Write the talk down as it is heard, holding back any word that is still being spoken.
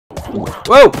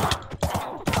Whoa!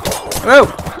 Whoa!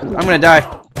 I'm gonna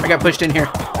die. I got pushed in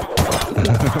here.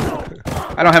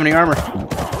 I don't have any armor.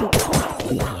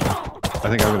 I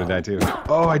think I'm gonna die too.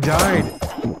 Oh, I died!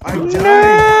 I died!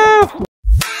 No!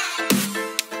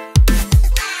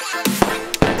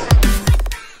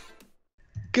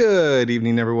 Good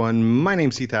evening, everyone. My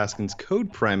name's Heath Haskins,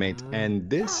 CodePrime8, and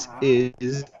this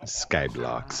is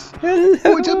Skyblocks. Hello.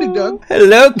 Oh, what's up, DigDug?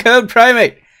 Hello,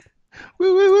 CodePrime8.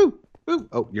 Woo, woo, woo, woo.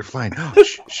 Oh, you're flying. Oh,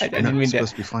 shh, shh. I You're didn't not mean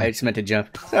supposed to be I flying. just meant to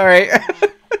jump. Sorry.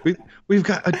 We've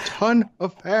got a ton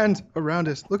of fans around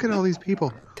us. Look at all these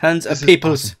people. Tons of This is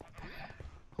peoples. awesome.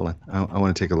 Hold on. I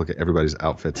want to take a look at everybody's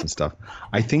outfits and stuff.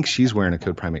 I think she's wearing a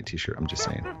CodePrime8 t-shirt. I'm just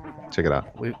saying. Check it out.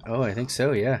 Oh, I think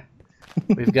so, yeah.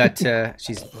 We've got,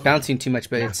 she's bouncing too much,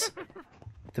 but it's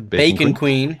the Bacon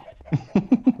Queen.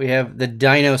 We have the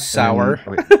Dinosaur,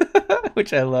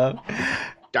 which I love.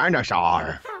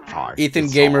 Dinosaur. Ethan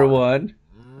Gamer 1.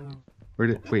 Where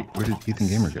did Ethan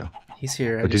Gamer go? He's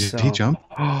here. Oh, did he jump?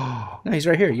 No, he's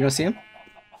right here. You don't see him?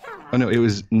 Oh no, it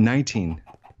was 19.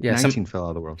 Yeah, 19 fell out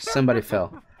of the world. Somebody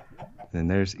fell. And then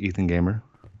there's Ethan Gamer.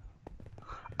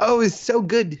 Oh, it's so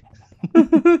good.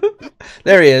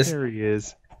 There he is. There he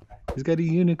is. He's got a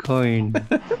unicorn.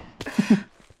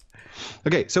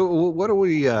 Okay, so what are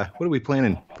we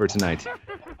planning for tonight?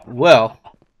 Well,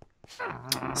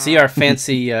 see our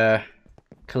fancy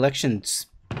collection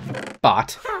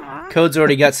spot. Code's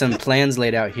already got some plans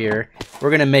laid out here.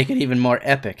 We're gonna make it even more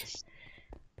epic.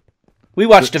 We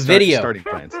watched a video. Starting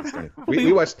plans.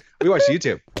 We watched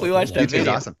YouTube. We watched a YouTube's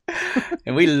video. awesome.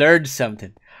 And we learned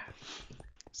something.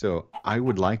 So I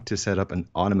would like to set up an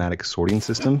automatic sorting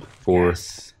system for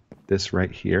this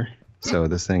right here. So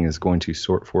this thing is going to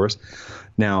sort for us.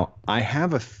 Now I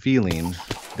have a feeling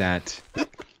that,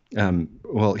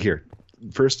 well, here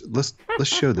first let's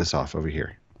show this off over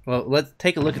here. Well, let's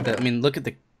take a look at the. I mean, look at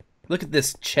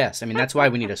this chest. I mean, that's why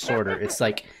we need a sorter. It's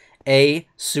like A,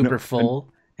 super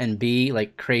full, and B,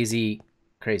 like crazy.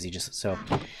 Just so.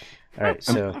 All right,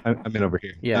 so I'm in over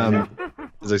here. Yeah.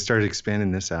 As I started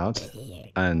expanding this out,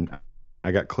 and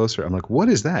I got closer, I'm like, what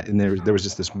is that? And there was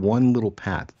just this one little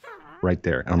path right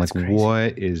there, and I'm like, crazy.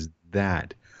 What is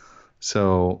that?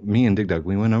 So me and DigDug,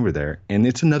 we went over there, and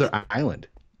it's another island.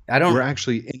 We're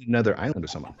actually in another island of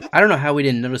someone. I don't know how we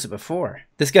didn't notice it before.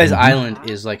 This guy's island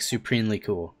is like supremely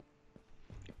cool.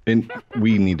 And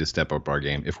we need to step up our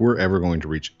game if we're ever going to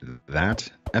reach that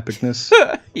epicness.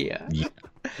 Yeah.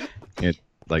 It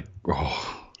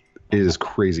is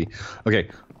crazy. Okay,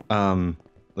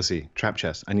 let's see. Trap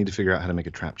chest. I need to figure out how to make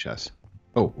a trap chest.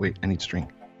 Oh wait, I need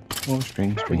string. Oh,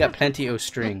 string. We got plenty of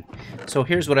string. So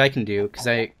here's what I can do,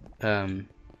 because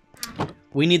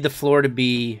we need the floor to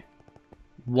be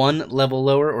 1 level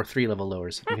lower or 3 level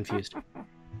lowers. I'm confused.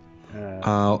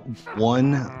 One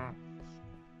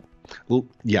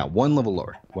level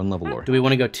lower. 1 level lower. Do we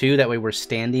want to go 2? That way we're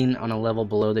standing on a level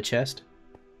below the chest?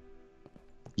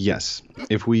 Yes.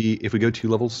 If we go 2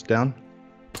 levels down,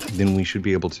 then we should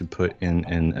be able to put in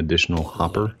an additional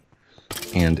hopper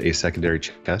and a secondary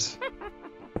chest.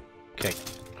 Okay,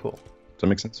 cool. Does that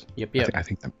make sense? Yep. I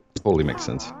think that totally makes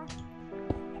sense.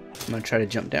 I'm gonna try to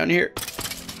jump down here.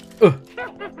 Ho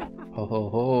ho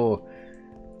ho.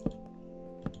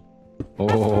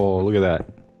 Oh, look at that.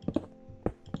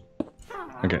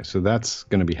 Okay, so that's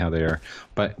going to be how they are.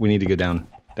 But we need to go down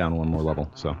 1 more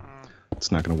level, so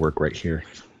it's not going to work right here.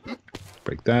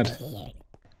 Break that.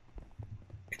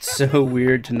 It's so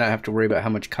weird to not have to worry about how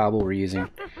much cobble we're using.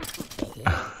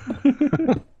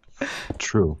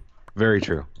 True. Very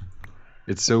true.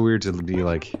 It's so weird to be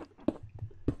like,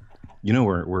 you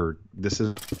know, this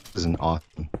is an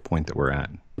awesome point that we're at.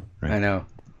 Right? I know.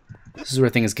 This is where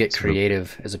things get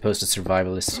creative as opposed to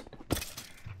survivalist.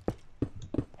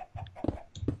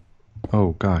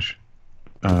 Oh gosh.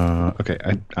 Okay,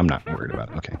 I'm not worried about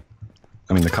it. Okay.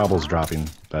 I mean, the cobble's dropping,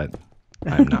 but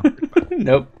I'm not worried about it.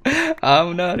 Nope.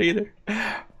 I'm not either.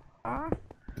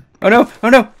 Oh no! Oh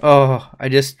no! Oh, I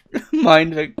just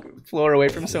mined the floor away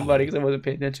from somebody because I wasn't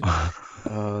paying attention.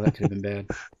 Oh, that could have been bad.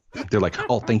 They're like,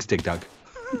 oh, thanks, DigDug.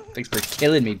 Thanks for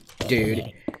killing me,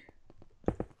 dude.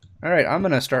 Alright, I'm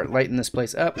gonna start lighting this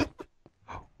place up.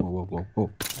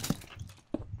 Whoa.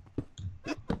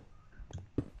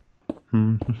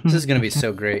 This is gonna be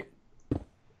so great.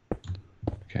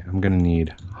 Okay, I'm gonna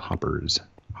need hoppers.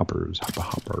 Hoppers.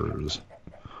 I'm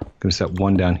gonna set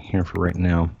 1 down here for right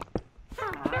now.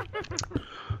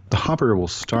 The hopper will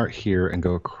start here and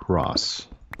go across.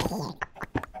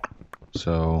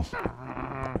 So,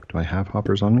 do I have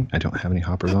hoppers on me? I don't have any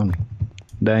hoppers on me.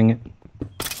 Dang it.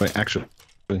 Wait, actually,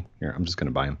 here, I'm just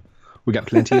gonna buy them. We got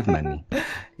plenty of money.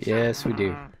 Yes, we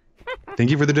do. Thank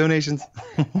you for the donations.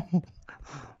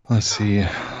 Let's see.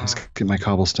 Let's get my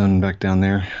cobblestone back down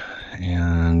there.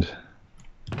 And...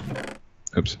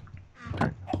 Oops. All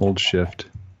right. Hold shift.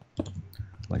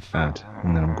 Like that.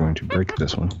 And then I'm going to break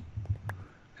this one.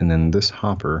 And then this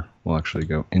hopper will actually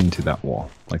go into that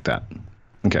wall. Like that.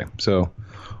 Okay, so...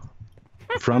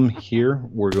 From here,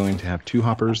 we're going to have 2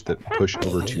 hoppers that push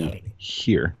over to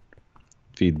here.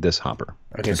 Feed this hopper.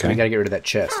 Okay, so we got to get rid of that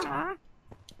chest.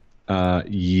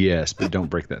 Yes, but don't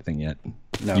break that thing yet.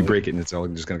 No, you break it and it's all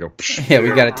just going to go... Yeah,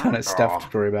 we've got a ton of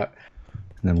stuff to worry about.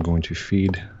 And I'm going to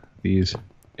feed these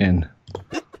in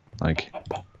like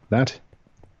that.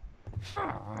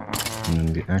 And then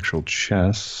the actual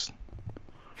chest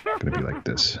is going to be like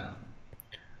this.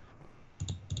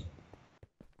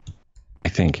 I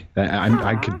think.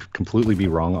 I could completely be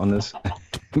wrong on this,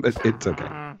 but it's okay.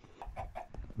 All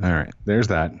right, there's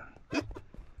that.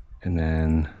 And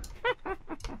then,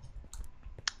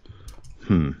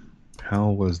 how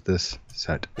was this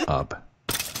set up?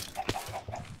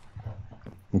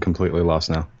 I'm completely lost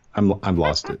now. I've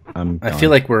lost it. I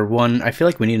feel like we're one. I feel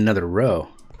like we need another row.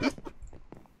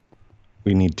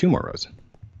 We need 2 more rows.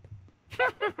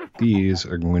 These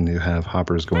are going to have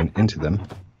hoppers going into them,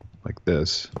 like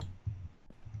this.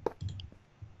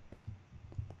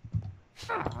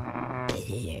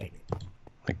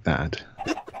 Like that.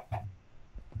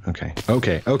 Okay.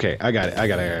 I got it. I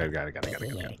got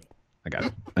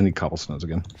it. I need cobblestones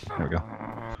again. There we go.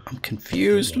 I'm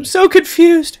confused. I'm so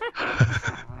confused.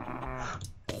 I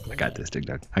got this,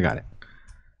 DigDug. I got it.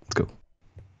 Let's go.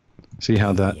 See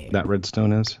how that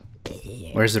redstone is?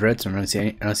 Where's the redstone? I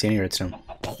don't see any redstone.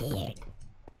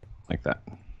 Like that.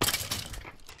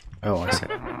 Oh, I see.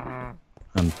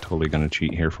 I'm totally gonna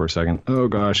cheat here for a second. Oh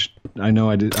gosh, I know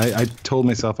I did. I told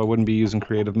myself I wouldn't be using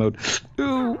creative mode.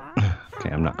 Ooh. Okay,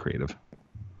 I'm not creative.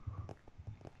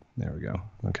 There we go.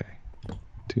 Okay,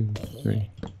 2, 3,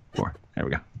 4. There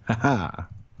we go.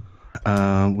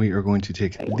 Haha. We are going to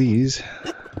take these,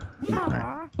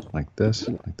 right, like this,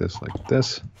 like this, like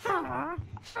this,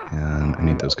 and I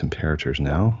need those comparators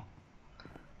now.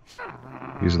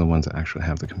 These are the ones that actually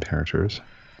have the comparators.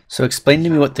 So explain to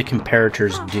me what the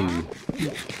comparators do.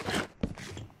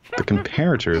 The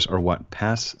comparators are what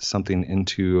pass something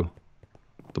into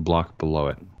the block below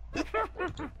it.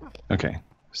 Okay,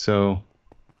 so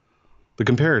the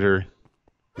comparator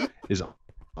is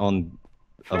on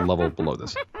a level below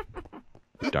this.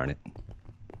 Darn it.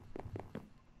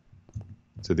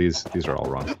 So these are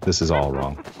all wrong. This is all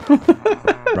wrong.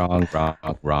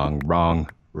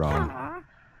 Wrong.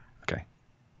 Okay.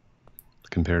 The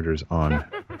comparator's on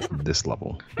this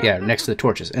level. Yeah, next to the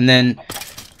torches. And then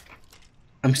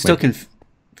I'm still confused.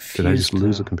 Did I just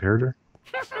lose a comparator?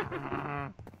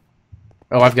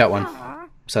 Oh, I've got one.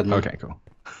 Suddenly. Okay, cool.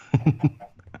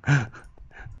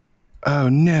 Oh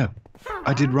no,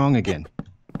 I did wrong again.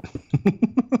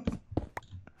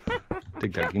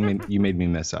 DigDug, you made me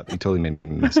mess up. You totally made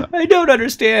me mess up. I don't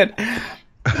understand.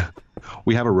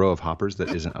 We have a row of hoppers that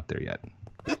isn't up there yet.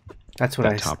 That's what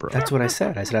That's what I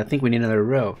said. I said I think we need another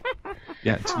row.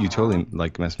 Yeah, you totally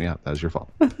messed me up. That was your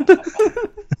fault. I'm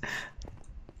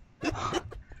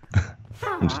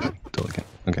just totally kidding.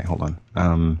 Okay, hold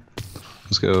on.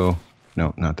 Let's go.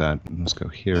 No, not that. Let's go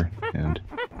here and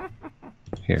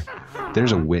here.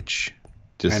 There's a witch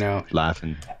just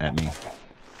laughing at me.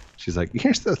 She's like,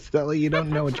 "You're so silly. You don't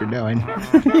know what you're doing.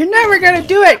 You're never gonna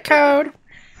do it, Code."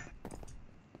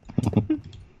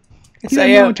 Yes, I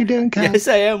am. Know what you're doing, Code. Yes,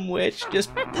 I am, witch.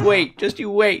 Just wait. Just you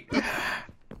wait.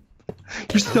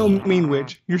 You're so mean,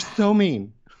 witch. You're so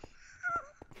mean.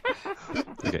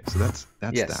 Okay, so that's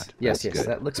yes, that. Yes, that's yes, good.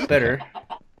 that looks better.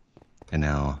 And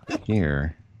now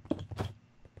here.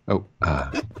 Oh,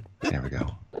 there we go.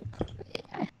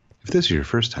 If this is your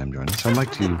first time joining us, I'd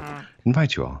like to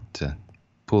invite you all to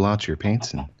pull out your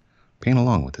paints and paint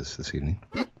along with us this evening.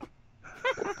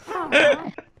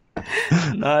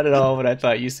 Not at all what I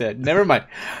thought you said. Never mind.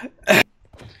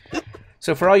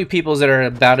 So for all you peoples that are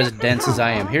about as dense as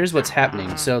I am, here's what's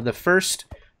happening. So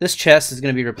this chest is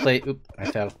going to be replaced. Oop, I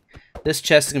fell. This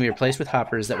chest is going to be replaced with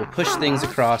hoppers that will push things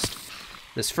across.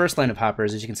 This first line of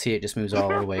hoppers, as you can see, it just moves all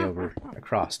the way over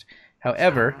across.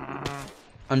 However,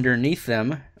 underneath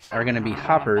them are going to be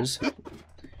hoppers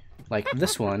like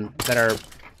this one that are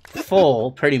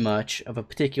full, pretty much, of a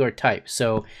particular type.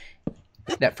 So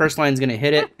that first line is going to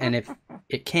hit it, and if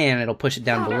it can, it'll push it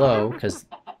down below because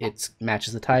it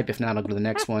matches the type. If not, I'll go to the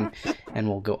next one, and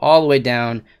we'll go all the way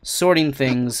down, sorting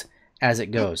things as it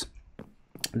goes.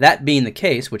 That being the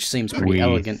case, which seems pretty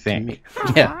elegant to me.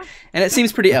 Yeah, and it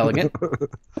seems pretty elegant.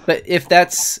 But if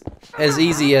that's as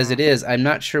easy as it is, I'm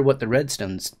not sure what the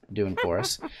redstone's doing for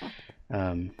us.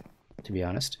 to be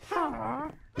honest.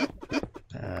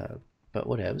 But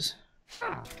whatevs.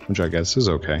 Which I guess is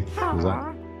okay. Does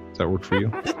that work for you?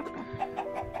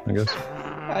 I guess.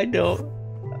 I don't.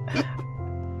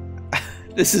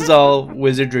 This is all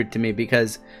wizardry to me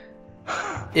because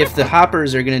if the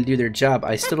hoppers are going to do their job,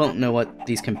 I still don't know what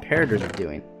these comparators are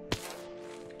doing.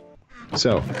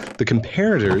 So, the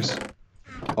comparators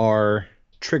are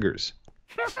triggers.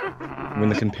 When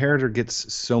the comparator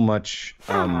gets so much,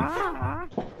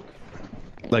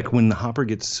 like when the hopper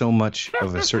gets so much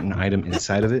of a certain item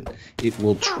inside of it, it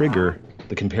will trigger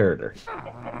the comparator.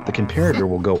 The comparator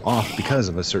will go off because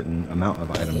of a certain amount of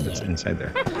item that's inside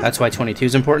there. That's why 22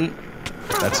 is important?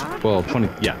 That's, well,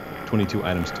 22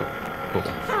 items total.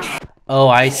 Oh,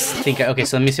 I think, okay,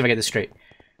 so let me see if I get this straight.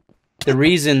 The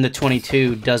reason the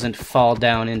 22 doesn't fall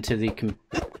down into the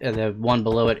one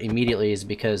below it immediately is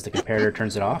because the comparator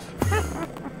turns it off?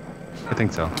 I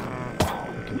think so.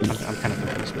 I'm kind of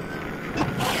confused with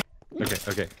it.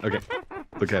 Okay.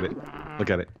 Look at it.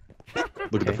 Look at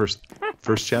the first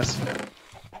chest.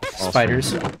 All Spiders.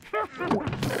 straight.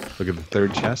 Look at the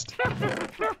third chest.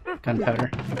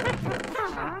 Gunpowder.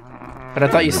 But I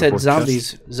thought you said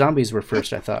zombies. Zombies were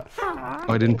first, I thought. Oh,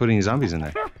 I didn't put any zombies in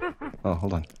there. Oh,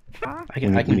 hold on. We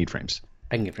need frames.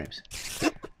 I can get frames.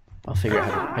 I'll figure out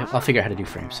how to do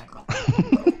frames.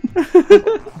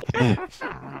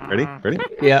 Ready?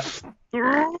 Yeah.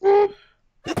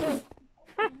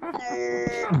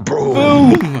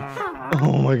 Boom!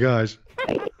 Oh my gosh.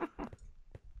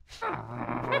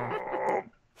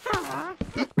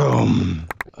 Boom.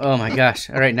 Oh my gosh.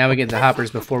 All right, now we get the hoppers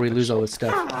before we lose all this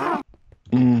stuff.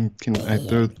 Can I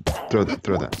throw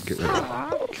that? Get rid of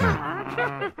that. Okay.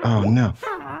 Oh no.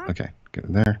 Okay, get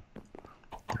it there.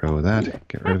 Throw that.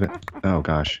 Get rid of it. Oh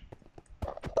gosh.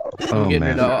 Oh Get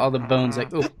man. rid of all the bones.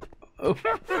 Like, oh.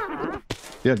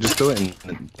 Yeah, just throw it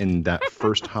in that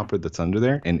first hopper that's under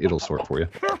there, and it'll sort for you.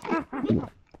 Okay.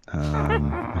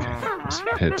 Let's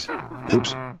hit.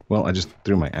 Oops. Well, I just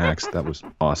threw my axe. That was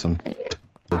awesome.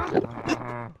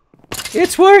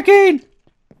 It's working.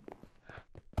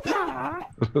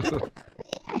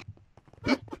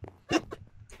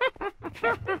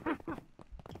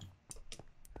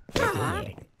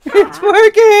 It's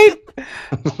working.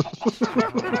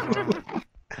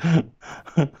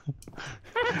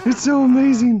 It's so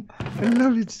amazing. I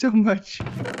love it so much.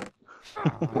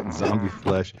 Zombie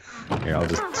flesh. Here, I'll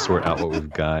just sort out what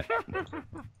we've got.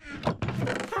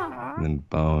 And then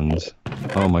bones.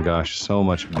 Oh my gosh, so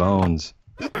much bones.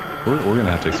 We're gonna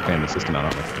have to expand the system out,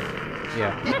 aren't we?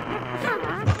 Yeah.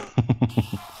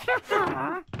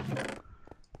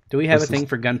 Do we have a thing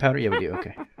for gunpowder? Yeah, we do.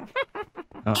 Okay.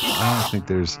 Oh, I don't think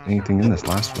there's anything in this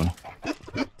last one.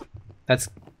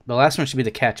 The last one should be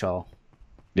the catch-all.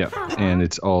 Yep, and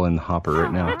it's all in the hopper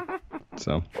right now.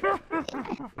 So.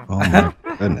 Oh my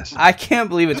goodness. I can't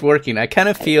believe it's working. I kind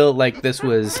of feel like this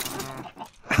was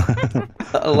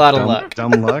a lot of luck.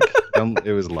 Dumb luck?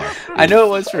 It was luck. I know it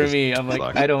was for me. I'm like,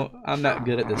 luck. I'm not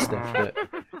good at this stuff, but.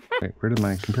 Wait, where did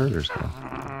my comparators go?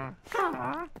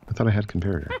 I thought I had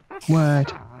comparator.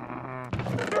 What?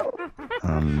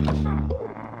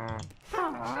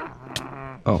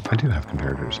 Oh, I do have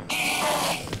comparators.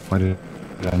 Why did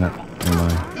I not?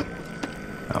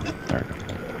 Oh, there we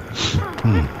go.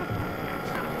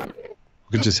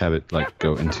 We could just have it like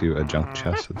go into a junk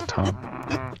chest at the top.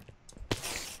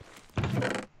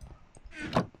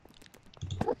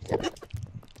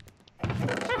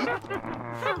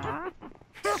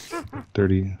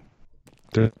 $30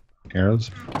 arrows?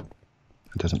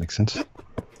 That doesn't make sense.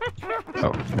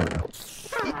 Oh, there we go.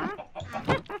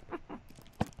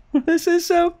 This is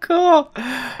so cool.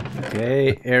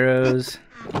 Okay, arrows.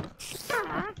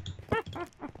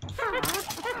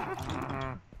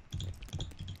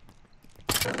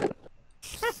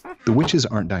 The witches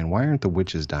aren't dying. Why aren't the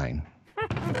witches dying?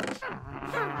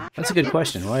 That's a good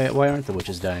question. Why aren't the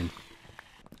witches dying?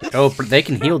 Oh, they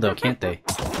can heal though, can't they?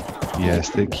 Yes,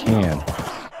 they can.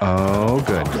 Oh,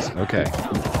 goodness. Okay.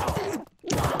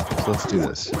 So let's do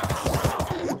this.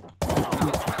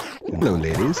 Hello,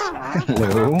 ladies.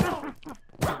 Hello.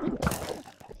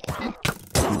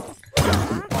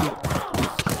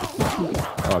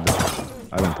 Oh,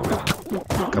 I've been poisoned. A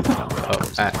couple times. Oh,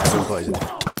 I've been poisoned.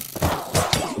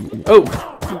 Oh!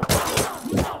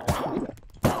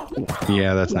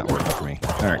 Yeah, that's not working for me.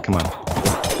 Alright, come on.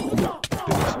 Do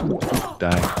this.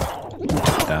 Die.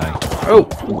 Die. Oh!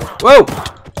 Whoa!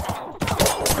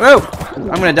 Whoa!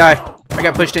 I'm gonna die. I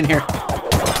got pushed in here.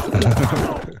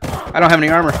 I don't have any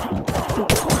armor.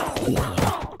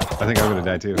 I think I'm gonna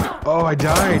die too. Oh, I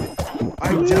died!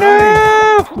 I died!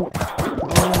 No!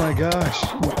 Oh my gosh.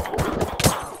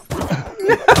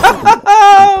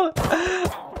 No!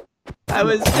 I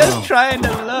was just trying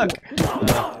to look.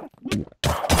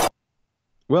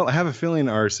 Well, I have a feeling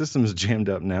our system's jammed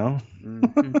up now.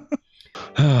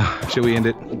 Mm-hmm. Should we end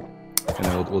it? And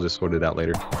then we'll just sort it out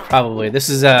later. Probably. This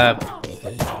is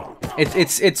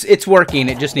it's working.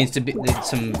 It just needs to be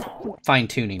some fine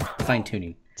tuning.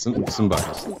 Some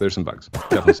bugs. There's some bugs.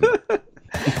 Definitely some bugs.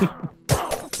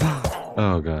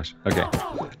 Oh gosh. Okay.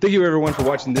 Thank you everyone for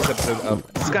watching this episode of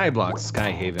Skyblock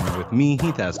Skyhaven with me,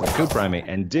 Heath Haskell, CodePrime8,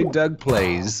 and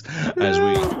DigDugPlays as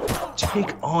we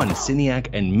take on Siniac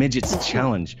and Midget's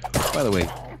challenge. By the way,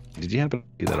 did you happen to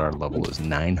see that our level is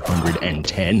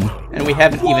 910? And we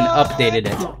haven't even updated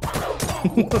it.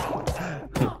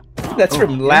 That's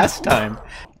from last time.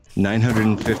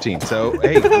 915. So,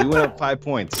 hey, we went up 5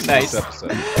 points Nice. this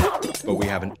episode. But we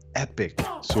have an epic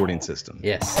sorting system.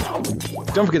 Yes.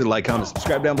 Don't forget to like, comment,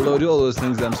 subscribe down below. Do all those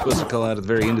things that I'm supposed to call out at the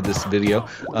very end of this video.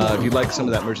 If you'd like some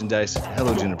of that merchandise,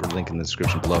 hello Juniper, link in the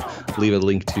description below. Leave a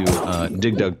link to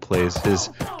DigDugPlays, his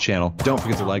channel. Don't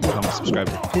forget to like, comment, subscribe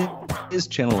to his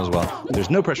channel as well. There's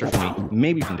no pressure from me,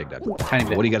 maybe from DigDug. Tiny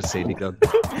bit. What do you got to say, DigDug?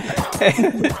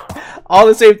 All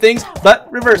the same things,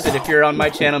 but reverse it. If you're on my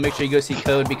channel, make sure you go see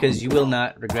Code because you will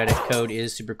not regret it. Code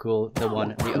is super cool, the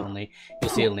one, the only.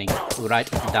 You'll see a link right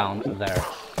down there.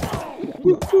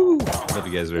 Love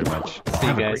you guys very much. See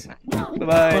you guys. Bye-bye.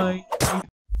 Bye.